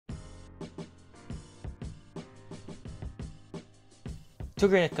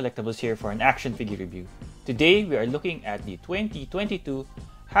Sugarnet Collectibles here for an action figure review. Today we are looking at the 2022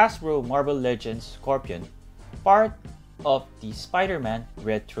 Hasbro Marvel Legends Scorpion, part of the Spider-Man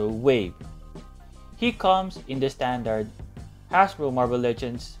Retro Wave. He comes in the standard Hasbro Marvel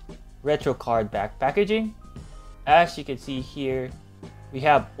Legends Retro Card Back packaging. As you can see here, we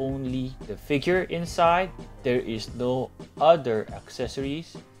have only the figure inside. There is no other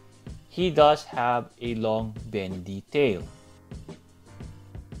accessories. He does have a long bendy tail.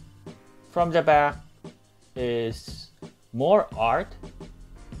 From the back is more art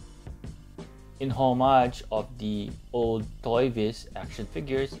in homage of the old Toy Biz action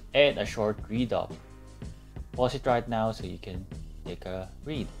figures and a short read up. Pause it right now so you can take a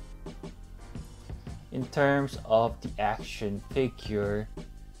read. In terms of the action figure,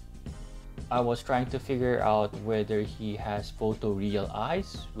 I was trying to figure out whether he has photoreal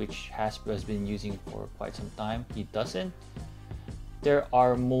eyes, which Hasbro has been using for quite some time. He doesn't. There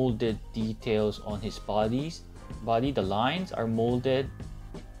are molded details on his body. The lines are molded,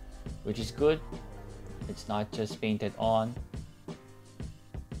 which is good. It's not just painted on.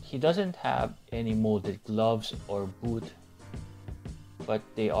 He doesn't have any molded gloves or boot, but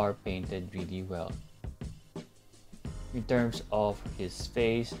they are painted really well. In terms of his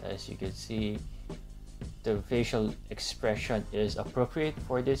face, as you can see, the facial expression is appropriate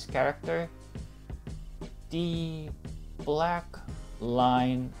for this character. The black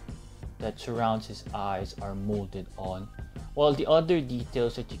line that surrounds his eyes are molded on, while the other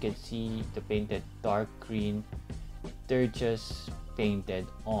details that you can see, the painted dark green, they're just painted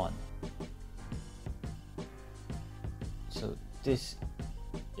on. So this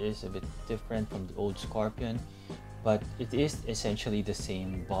is a bit different from the old Scorpion, but it is essentially the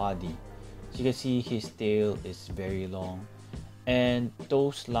same body. So you can see his tail is very long, and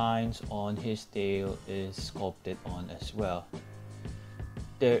those lines on his tail is sculpted on as well.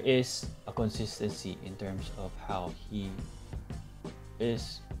 There is a consistency in terms of how he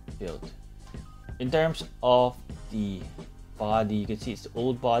is built. In terms of the body, you can see it's the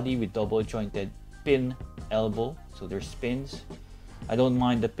old body with double jointed pin elbow, so there's pins. I don't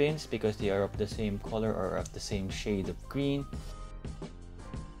mind the pins because they are of the same color or of the same shade of green.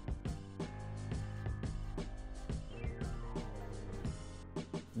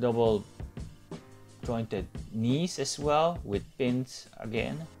 Double jointed knees as well with pins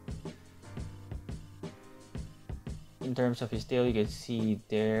again. In terms of his tail, you can see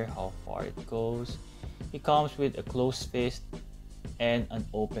there how far it goes. He comes with a closed fist and an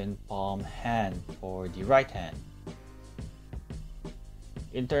open palm hand for the right hand.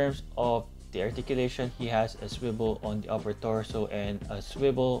 In terms of the articulation, he has a swivel on the upper torso and a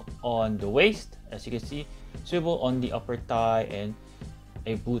swivel on the waist, as you can see, swivel on the upper thigh, and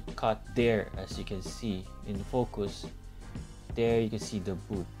a boot cut there, as you can see in focus. There you can see the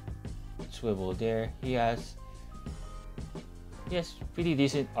boot swivel there. He has pretty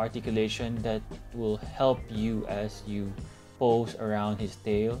decent articulation that will help you as you pose around his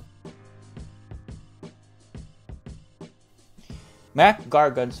tail. Mac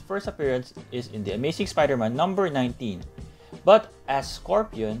Gargan's first appearance is in the Amazing Spider-Man number 19, but as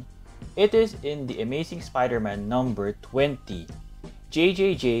Scorpion, it is in the Amazing Spider-Man number 20.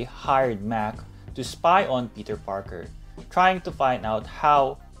 JJJ hired Mac to spy on Peter Parker, trying to find out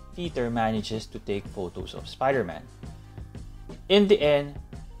how Peter manages to take photos of Spider-Man. In the end,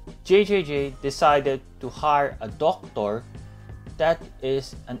 JJJ decided to hire a doctor that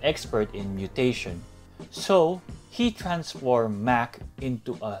is an expert in mutation. So he transformed Mac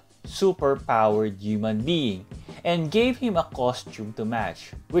into a super-powered human being and gave him a costume to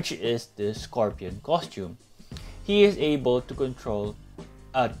match, which is the Scorpion costume. He is able to control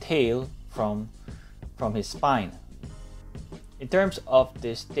a tail from his spine. In terms of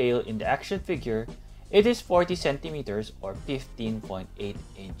this tail in the action figure, it is 40 centimeters or 15.8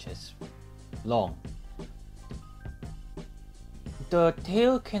 inches long. The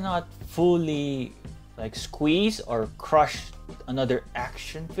tail cannot fully squeeze or crush another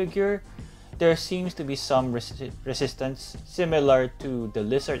action figure. There seems to be some resistance similar to the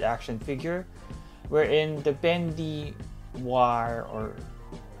Lizard action figure, wherein the bendy wire or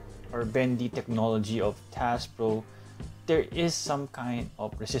bendy technology of Hasbro, there is some kind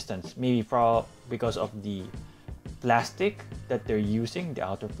of resistance, maybe because of the plastic that they're using, the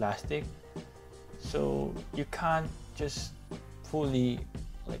outer plastic. So you can't just fully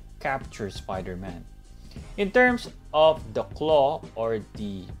capture Spider-Man. In terms of the claw or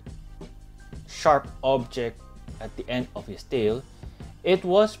the sharp object at the end of his tail, it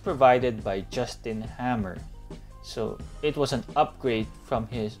was provided by Justin Hammer. So it was an upgrade from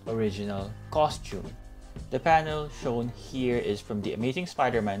his original costume. The panel shown here is from The Amazing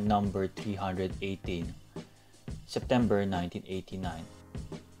Spider-Man number 318, September 1989.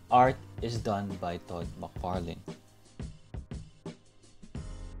 Art is done by Todd McFarlane.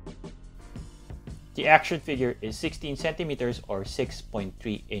 The action figure is 16 centimeters or 6.3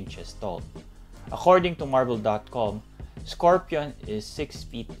 inches tall. According to Marvel.com, Scorpion is 6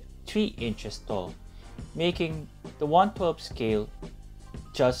 feet 3 inches tall, making the 1/12 scale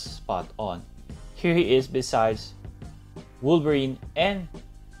just spot on. Here he is besides Wolverine and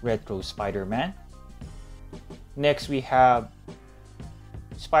Retro Spider-Man. Next we have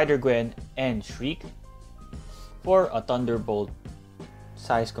Spider-Gwen and Shriek. For a Thunderbolt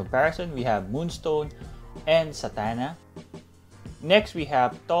size comparison, we have Moonstone and Satana. Next we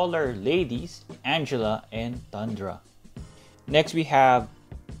have taller ladies, Angela and Tundra. Next we have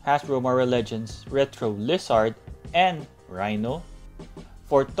Hasbro Marvel Legends Retro Lizard and Rhino.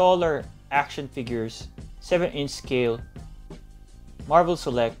 For taller action figures, 7-inch scale, Marvel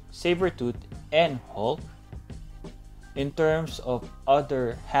Select Sabretooth and Hulk. In terms of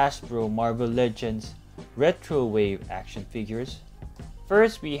other Hasbro Marvel Legends Retro Wave action figures,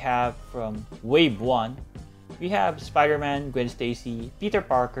 first we have from Wave 1, we have Spider-Man, Gwen Stacy, Peter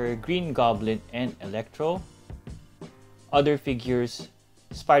Parker, Green Goblin, and Electro. Other figures,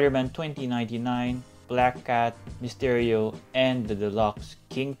 Spider-Man 2099, Black Cat, Mysterio, and the Deluxe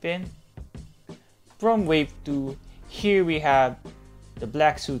Kingpin. From Wave 2, here we have the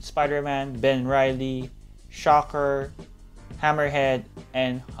Black Suit Spider-Man, Ben Reilly, Shocker, Hammerhead,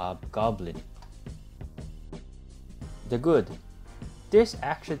 and Hobgoblin. The good. This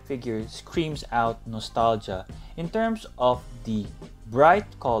action figure screams out nostalgia in terms of the bright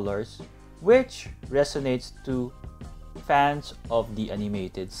colors, which resonates to fans of the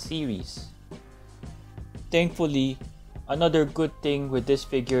animated series. Thankfully, another good thing with this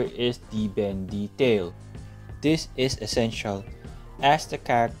figure is the bendy tail. This is essential as the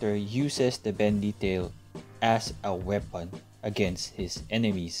character uses the bendy tail as a weapon against his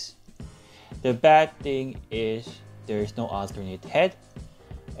enemies. The bad thing is there is no alternate head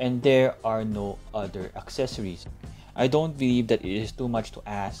and there are no other accessories. I don't believe that it is too much to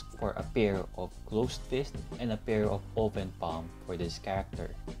ask for a pair of closed fist and a pair of open palm for this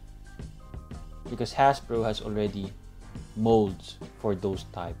character, because Hasbro has already molds for those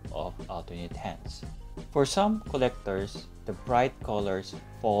type of alternate hands. For some collectors, the bright colors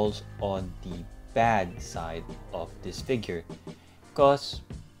falls on the bad side of this figure, because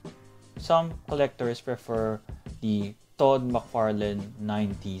some collectors prefer the Todd McFarlane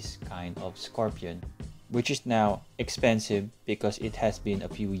 90s kind of Scorpion, which is now expensive because it has been a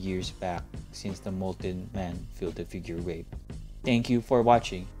few years back since the Molten Man filled the figure wave. Thank you for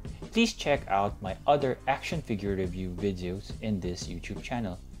watching. Please check out my other action figure review videos in this YouTube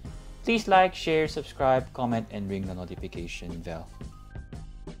channel. Please like, share, subscribe, comment, and ring the notification bell.